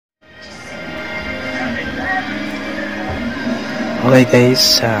Okay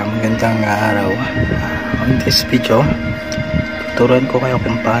guys, magandang araw. On this video, tuturuan ko kayo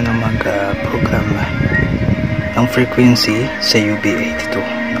kung paano mag-program ng frequency sa UV82.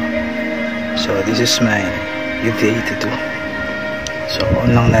 So this is my UV82. So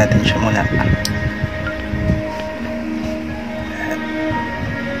on lang natin siya muna.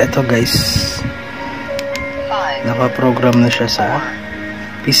 Ito guys, naka-program na siya sa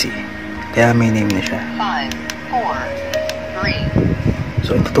PC, kaya may name na siya.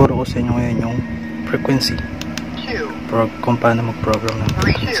 So, ituturo ko sa inyo ngayon yung frequency. Kung paano mag-program ng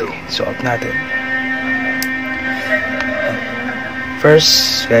frequency. So, up natin.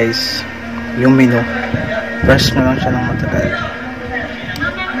 First, guys, yung menu. Press na lang siya ng matagal.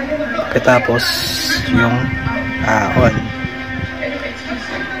 Katapos, yung on.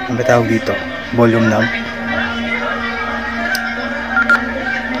 Ang bitawag dito, volume knob.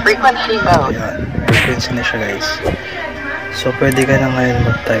 Frequency mode. Ayan, frequency na siya, guys. So, pwede ka na ngayon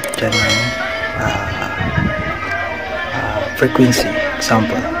mag-type dyan ng frequency.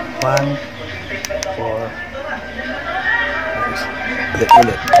 Example, 1, 4,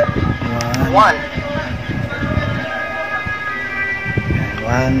 ulit. 1,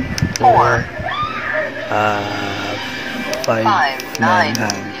 4, 5, 9,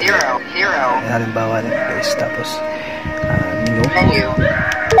 9. Halimbawa na guys. Tapos, menu.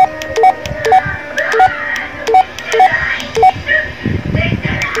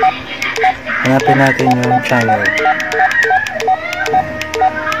 Hanapin natin yung channel.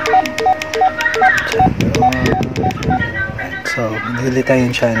 So, delete tayo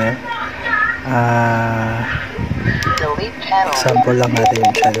yung channel. Example lang natin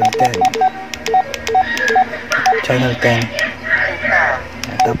yung channel 10. Channel 10.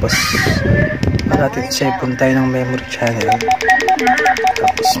 Tapos, natin save tayo ng memory channel.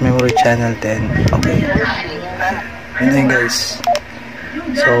 Tapos, memory channel 10. Okay. Yun yun guys.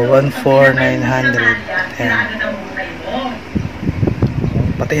 So, 14900.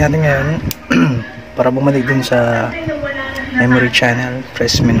 Patayin natin ngayon para bumalik dun sa memory channel.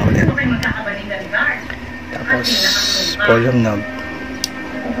 Press menu ulit. Tapos, volume knob.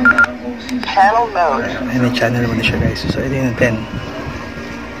 Channel mode. Any channel mo na siya guys. So, ito yung 10.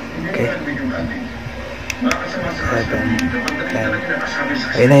 Okay. 7,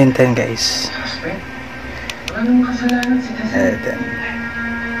 10. Ayun na yung 10 guys. Ayan.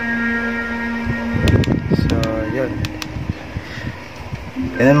 So, yun.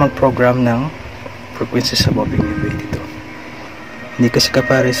 Yan ang mag-program ng frequency sa Baofeng Uv82. Hindi kasi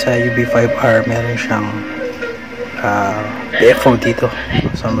kapare sa UV5R, meron siyang PFO dito.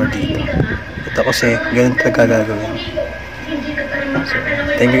 Somewhere dito. Ito kasi, ganun talaga gagawin. So,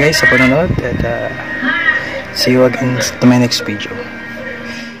 thank you guys sa panonood at see you again to my next video.